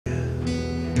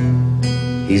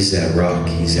He's our rock,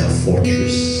 He's our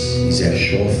fortress, He's our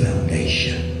sure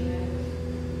foundation.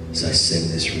 As I sing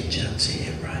this, reach out to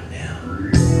Him right now.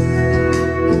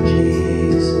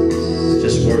 Jesus,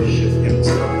 just worship Him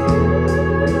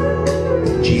tonight.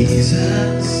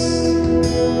 Jesus,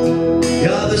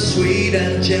 You're the sweet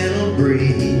and gentle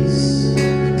breeze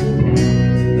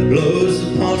that blows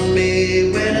upon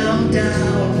me when I'm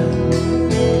down.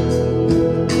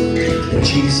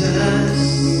 Jesus,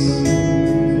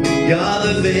 You're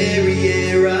the very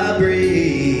air I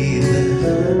breathe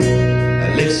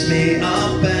that lifts me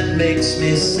up and makes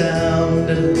me sound.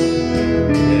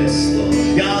 Yes, Lord.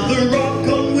 You're the rock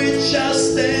on which I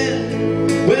stand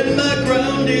when my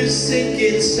ground is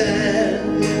sinking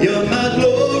sand. You're my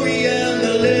glory and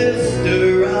the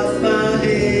lifter of my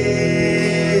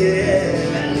head.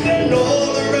 And when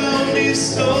all around is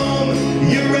storm,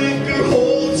 Your anchor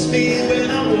holds me when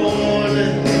I'm worn,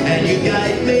 and You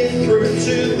guide me through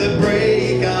to the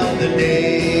break of the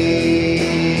day.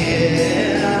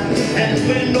 And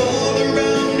when all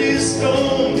around is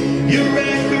storm, Your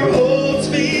anchor holds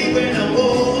me when I'm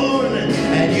worn,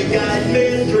 and You guide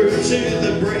me through to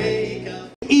the break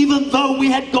of. Even though we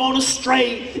had gone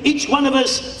astray, each one of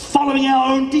us following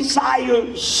our own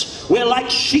desires, we're like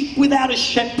sheep without a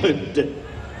shepherd.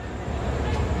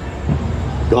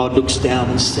 God looks down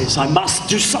and says, I must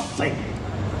do something.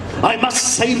 I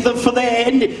must save them for their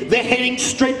end. They're heading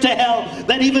straight to hell.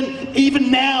 That even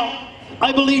now,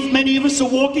 I believe many of us are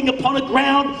walking upon a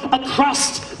ground, a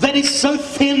crust that is so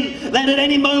thin that at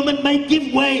any moment may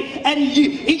give way, and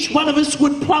each one of us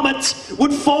would plummet,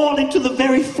 would fall into the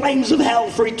very flames of hell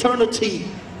for eternity.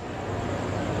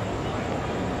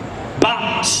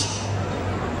 But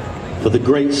for the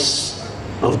grace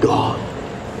of God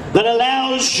that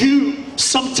allows you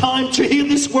sometime to hear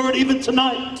this word even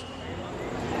tonight,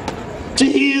 to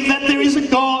hear that there is a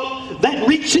God that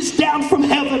reaches down from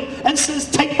heaven and says,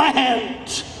 take my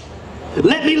hand.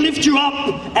 Let me lift you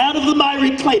up out of the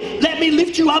miry clay. Let me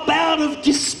lift you up out of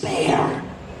despair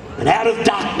and out of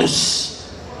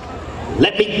darkness.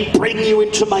 Let me bring you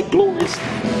into my glorious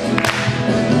light.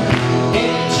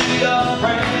 Into Your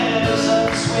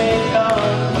presence we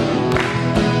come.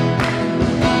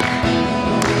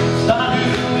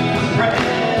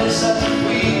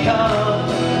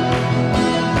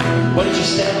 What did you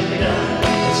stand with me now?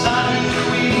 It's not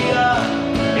who we are,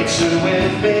 it's who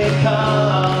we've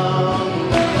become.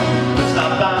 It's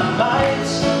not by might,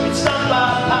 it's not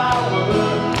by power,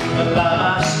 but by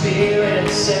my Spirit,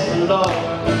 said the Lord.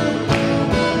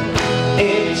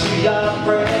 Into Your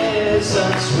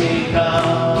presence we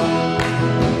come.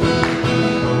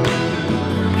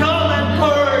 Come and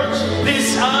purge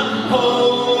this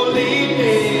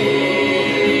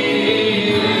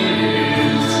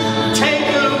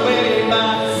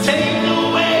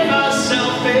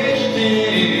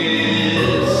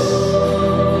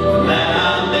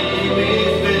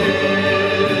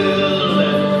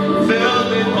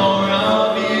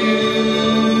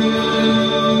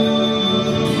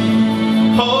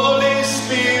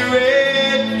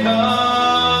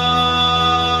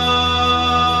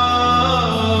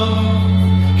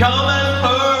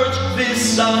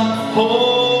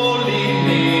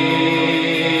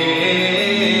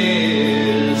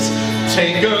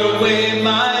Take away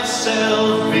my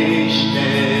selfishness,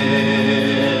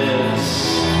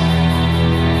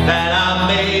 that I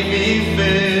may be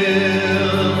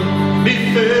filled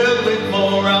with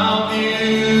more of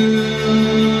You,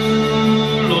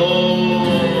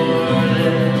 Lord.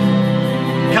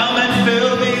 Come and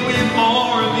fill me with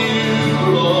more of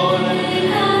You, Lord.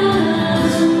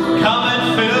 Come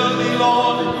and fill me,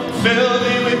 Lord. Fill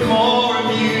me with more of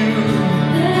You.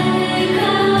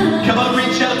 Come on,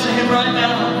 reach out to Him right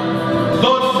now.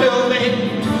 Lord, fill me.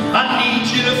 I need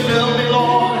You to fill me,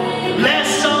 Lord.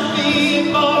 Less of me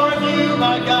and more of You,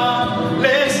 my God.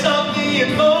 Less of me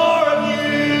and more of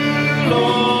You,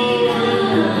 Lord.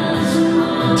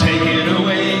 Take it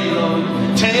away, Lord.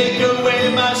 Take away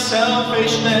my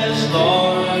selfishness,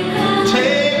 Lord.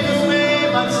 Take away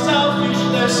my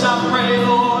selfishness, I pray,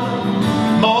 Lord.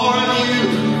 More of You.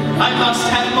 I must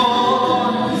have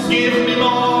more. Give me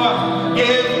more.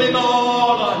 Give me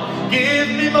more, Lord. Give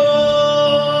me more.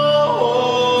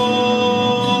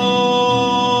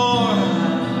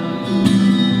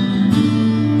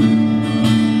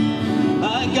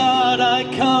 My God, I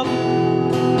come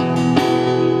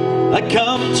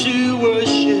to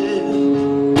worship.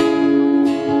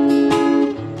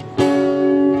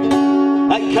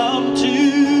 I come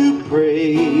to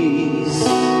praise.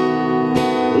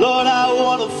 Lord, I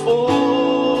want to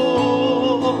fall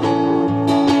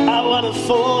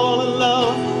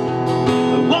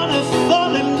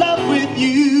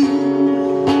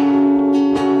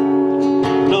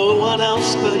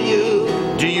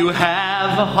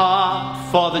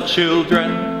for the children?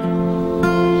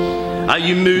 Are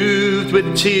you moved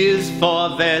with tears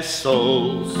for their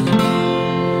souls?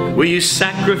 Will you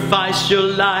sacrifice your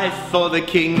life for the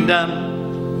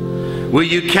kingdom? Will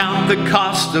you count the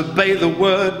cost, obey the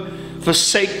word,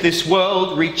 forsake this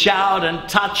world, reach out and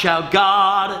touch our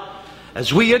God?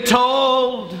 As we are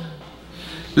told,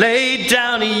 lay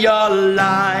down your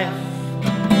life,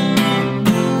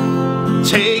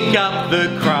 take up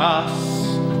the cross,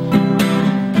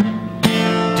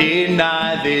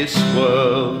 deny this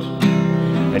world,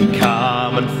 and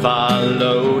come and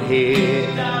follow Him. Lay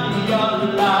down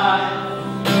your life,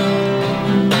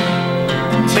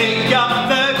 take up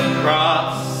the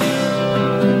cross,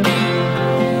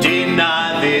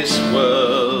 deny this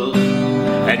world,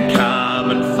 and come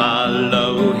and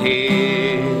follow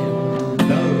Him.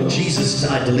 No, Jesus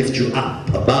died to lift you up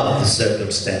above the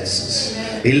circumstances.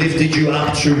 He lifted you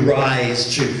up to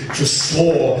rise, to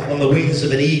soar on the wings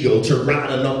of an eagle, to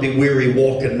run and not be weary,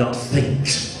 walk and not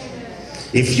faint.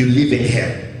 If you live in Him,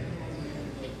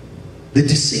 the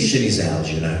decision is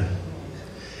ours, you know.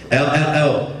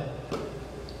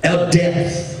 Our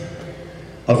depth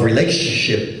of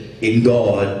relationship in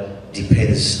God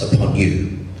depends upon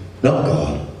you, not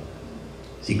God.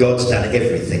 See, God's done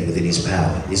everything within His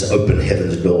power. He's opened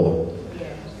heaven's door.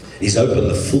 He's opened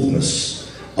the fullness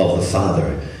of the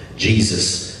Father.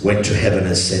 Jesus went to heaven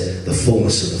and said, the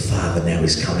fullness of the Father now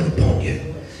is coming upon you,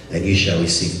 and you shall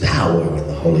receive power when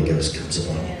the Holy Ghost comes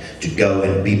upon you, to go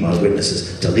and be my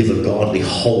witnesses, to live a godly,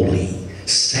 holy,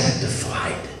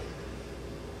 sanctified,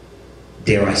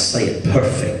 dare I say it,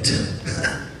 perfect.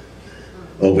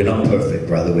 Oh, we're not perfect,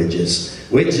 brother. We're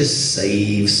just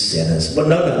saved sinners. Well,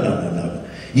 no.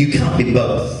 You can't be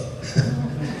both.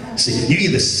 See, you're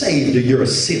either saved or you're a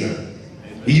sinner.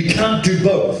 You can't do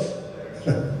both.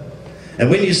 And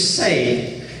when you're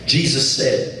saved, Jesus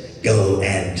said, go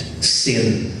and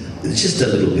sin. Just a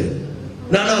little bit.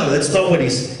 No, that's not what he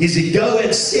said, go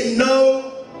and sin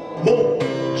no more.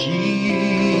 Jesus,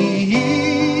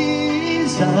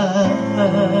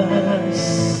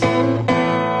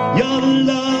 you're the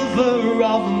lover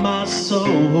of my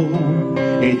soul.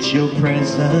 It's your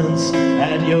presence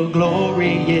and your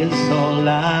glory is all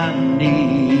I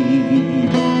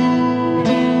need.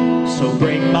 So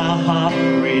break my heart,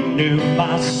 renew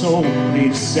my soul,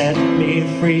 please set me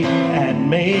free and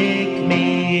make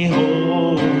me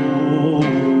whole.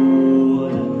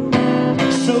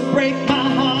 So break my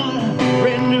heart,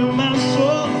 renew my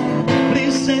soul,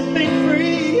 please set me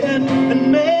free and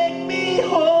make me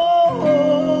whole.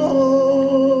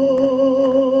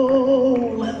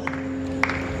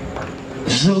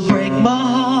 So break my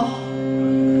heart,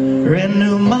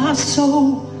 renew my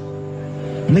soul,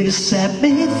 please set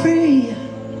me free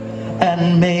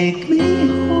and make me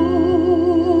whole.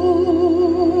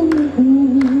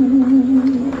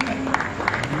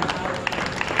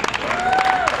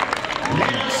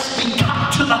 Let us be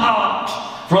cut to the heart.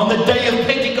 For on the day of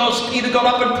Pentecost, Peter got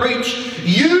up and preached,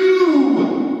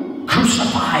 you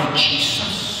crucified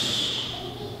Jesus,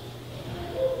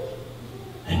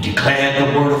 and declared the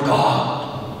word of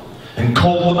God, and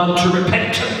called them unto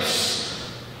repentance.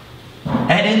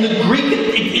 And in the Greek,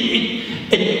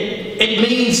 it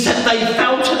means that they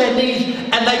fell to their knees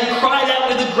and they cried out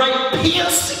with a great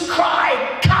piercing cry,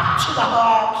 cut to the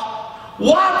heart.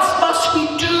 What must we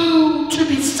do to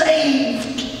be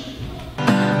saved?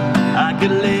 I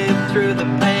could live through the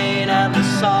pain and the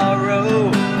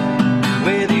sorrow.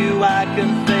 With you I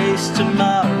can face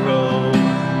tomorrow.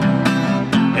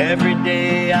 Every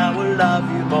day I will love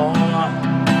you more.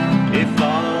 If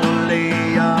only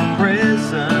your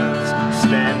presence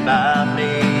stand by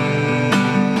me.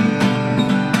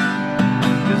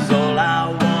 Cause all I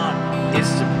want is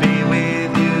to be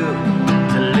with you,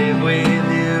 to live with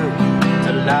you,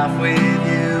 to laugh with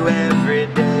you every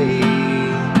day,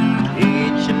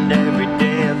 each and every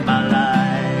day of my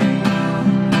life.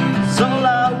 Cause all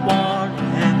I want,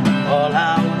 and all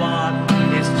I want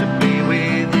is to be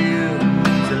with you,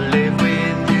 to live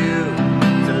with you,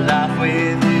 to laugh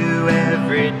with you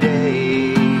every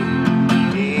day,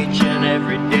 each and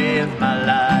every day of my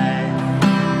life,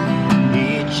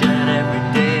 each and every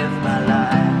day of my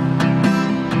life,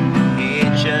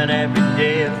 each and every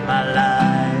day of my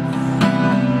life.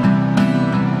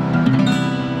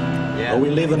 Yeah. We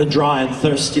live in a dry and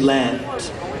thirsty land,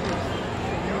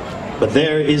 but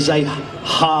there is a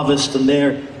harvest and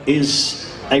there is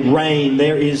a rain,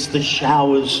 there is the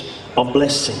showers of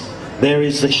blessing, there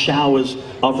is the showers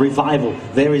of revival,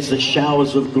 there is the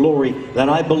showers of glory that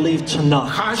I believe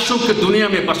tonight.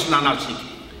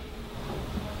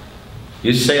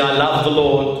 You say, I love the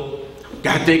Lord,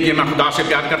 but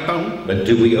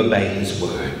do we obey His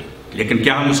word? लेकिन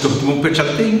क्या हम उसके हुक्मों पे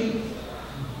चलते हैं?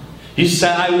 You say,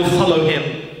 I will follow him.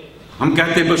 हम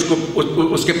कहते हैं मैं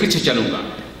उसके पीछे चलूंगा,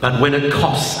 But when it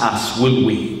costs us, will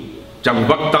we? जब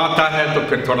वक्त आता है तो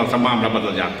फिर थोड़ा सा मामला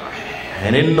बदल जाता है।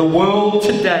 And in the world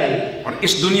today, और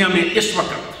इस दुनिया में इस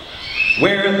वक्त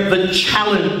where the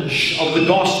challenge of the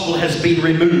gospel has been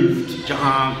removed,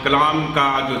 जहाँ कलाम का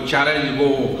जो चैलेंज वो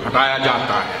हटाया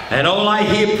जाता है, and all I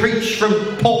hear preached from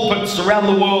pulpits around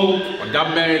the world और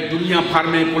जब मैं दुनिया भर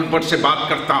में पुलपट से बात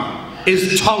करता हूँ,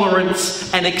 is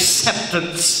tolerance and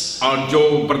acceptance, और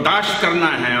जो बर्दाश्त करना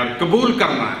है और कबूल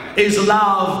करना है, is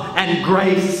love and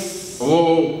grace.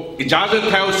 वो इजाजत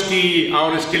है उसकी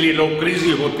और इसके लिए लोग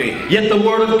क्रेजी होते हैं। Yet the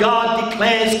word of God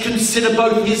declares, consider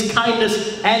both his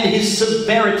kindness and his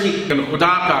severity. लेकिन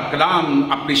खुदा का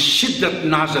कलाम अपनी शिद्दत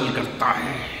नाज़िल करता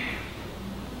है।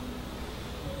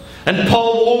 And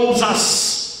Paul warns us,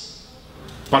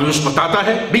 पौलुस बताता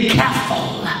है, be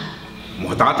careful.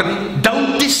 मुहतात नहीं,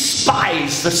 Don't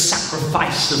despise the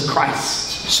sacrifice of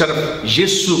Christ. सिर्फ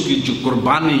यीशु की जो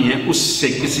कुर्बानी है उससे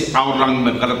किसी और रंग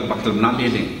में गलत मतलब ना ले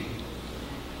लें।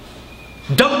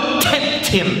 Don't tempt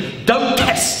him. Don't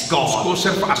test God. उसको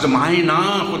सिर्फ आजमाए ना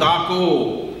खुदा को,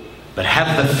 But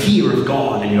have the fear of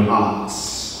God in your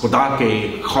hearts. खुदा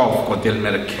के खौफ को दिल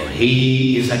में रखें।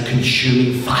 He is a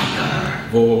consuming fire.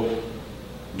 वो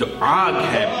जो आग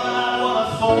है,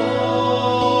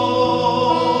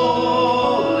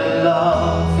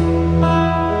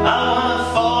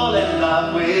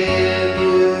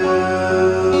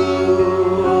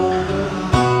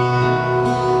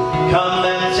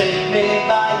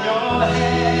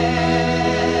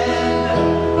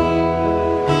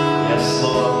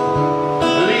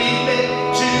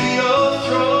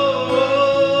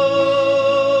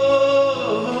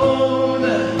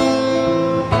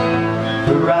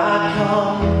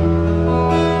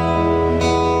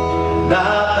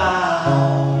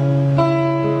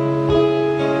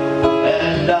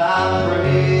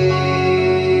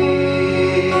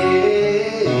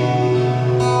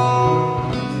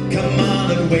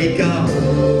 wake up,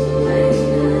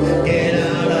 get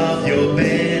out of your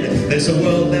bed. There's a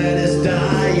world that is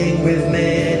dying with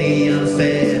many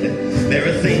unfed. There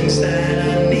are things that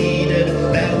are needed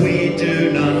that we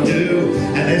do not do,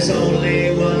 and there's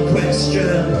only one question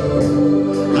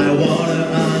I want to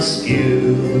ask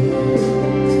you.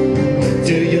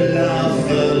 Do you love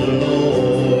the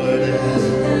Lord,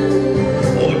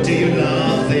 or do you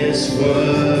love this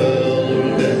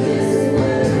world?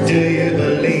 Do you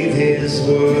believe His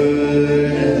word?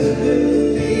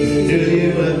 Do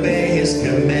you obey His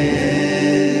commands?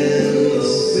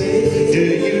 Do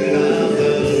you love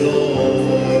the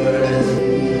Lord?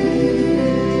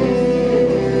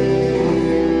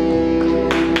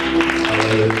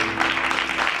 Hallelujah.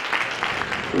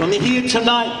 I'm here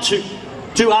tonight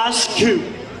to ask you,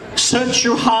 search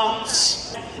your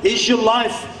hearts. Is your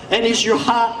life and is your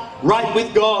heart right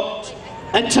with God?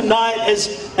 And tonight,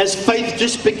 as faith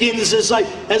just begins, as I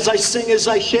sing, as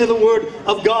I share the word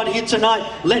of God here tonight,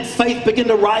 let faith begin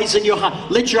to rise in your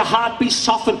heart. Let your heart be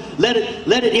softened. Let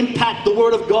it impact the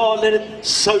word of God. Let it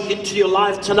soak into your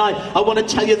life tonight. I want to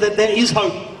tell you that there is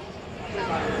hope.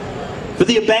 For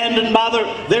the abandoned mother,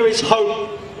 there is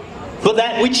hope. For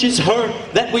that which is hurt,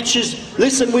 that which is,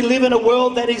 listen, we live in a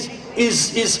world that is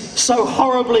so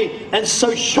horribly and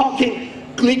so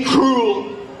shockingly cruel,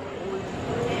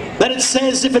 that it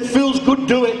says if it feels good,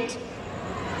 do it.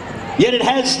 Yet it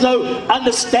has no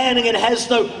understanding, it has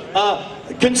no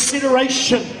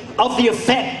consideration of the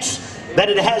effect that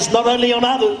it has not only on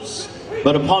others,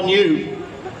 but upon you.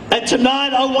 And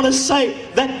tonight I want to say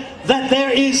that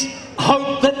there is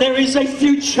hope, that there is a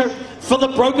future for the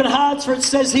broken hearts, for it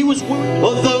says He was wounded.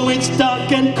 Although it's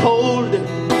dark and cold,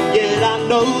 yet I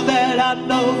know that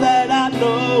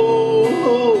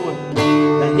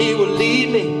He will lead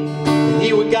me,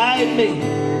 He will guide me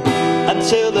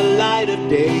until the light of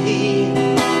day.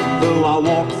 Though I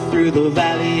walk through the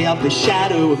valley of the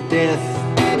shadow of death,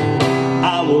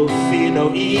 I will fear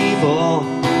no evil,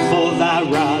 for Thy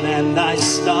rod and Thy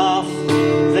staff,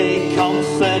 they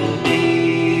comfort me.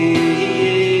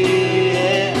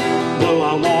 Though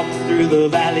I walk through the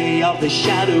valley of the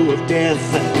shadow of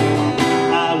death,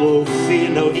 I will fear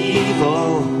no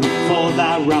evil, for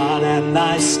Thy rod and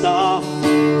Thy staff,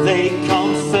 they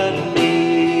comfort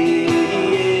me.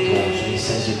 He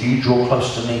says, if you draw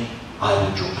close to me, I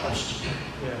will draw close to you.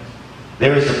 Yeah.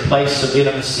 There is a place of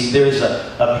intimacy. There is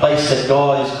a place that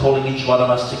God is calling each one of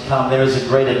us to come. There is a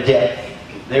greater depth.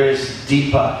 There is a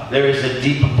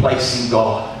deeper place in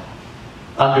God.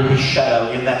 under His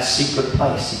shadow, in that secret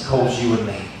place He calls you and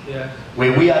me. Yeah.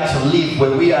 Where we are to live,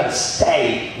 where we are to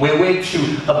stay, where we're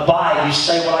to abide. You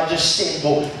say, well, I just said,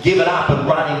 well, give it up and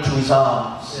run into His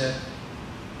arms. Yeah.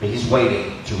 But He's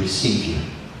waiting to receive you,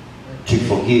 to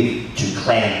forgive, to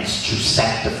cleanse, to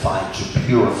sanctify, to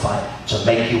purify, to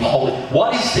make you holy.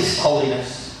 What is this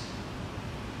holiness?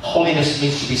 Holiness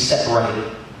means to be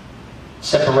separated.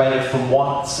 Separated from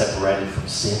what? Separated from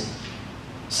sin.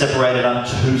 Separated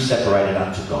unto who? Separated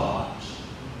unto God.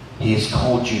 He has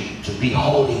called you to be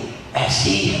holy as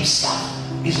He Himself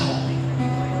is holy.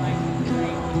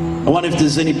 I wonder if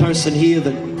there's any person here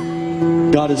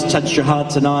that God has touched your heart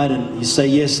tonight and you say,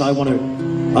 yes, I want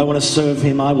to serve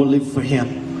Him, I will live for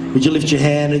Him. Would you lift your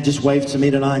hand and just wave to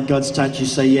me tonight? God's touched you.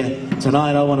 Say, yeah,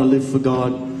 tonight I want to live for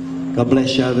God. God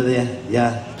bless you over there.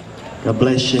 Yeah. God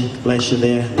bless you. Bless you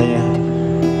there.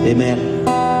 Amen.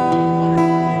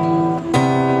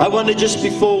 I wonder, just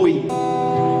before we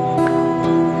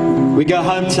go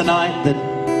home tonight, that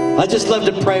I'd just love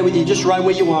to pray with you just right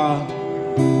where you are.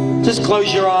 Just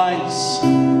close your eyes,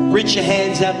 reach your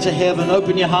hands out to heaven,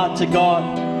 open your heart to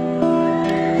God.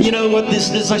 You know what this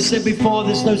is? I said before,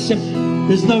 there's no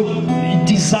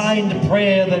designed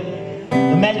prayer, that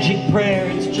the magic prayer.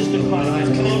 It's just a quiet.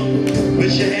 Come on,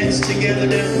 put your hands together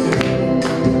now.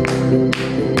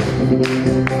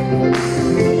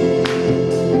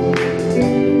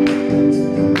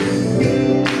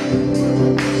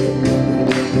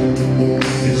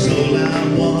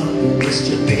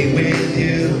 To be with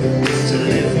you, to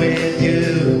live with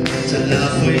you, to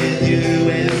love with you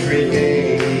every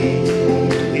day,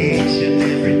 each and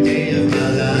every day of my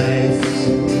life.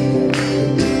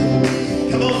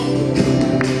 Come on.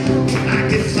 I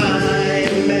can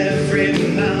climb every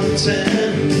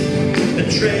mountain and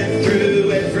tread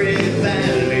through every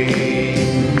valley,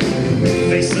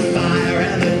 face the fire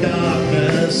and the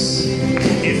darkness,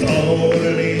 if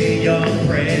only your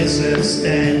presence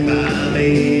stand by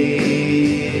me.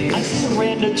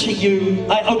 To you,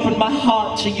 I open my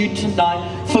heart to you tonight.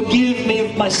 Forgive me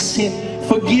of my sin.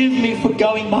 Forgive me for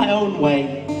going my own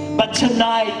way. But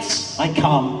tonight I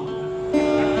come.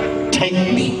 Take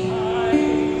me.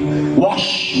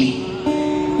 Wash me.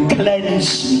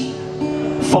 Cleanse me.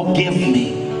 Forgive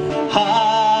me.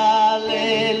 Hallelujah.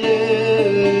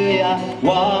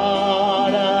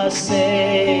 What a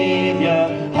Savior.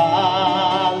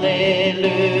 Hallelujah.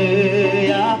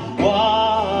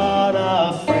 What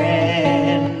a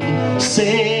friend.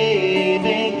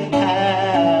 Saving,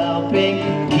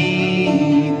 helping,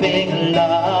 keeping,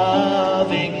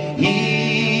 loving.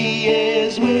 He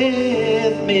is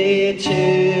with me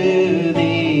to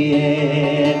the end.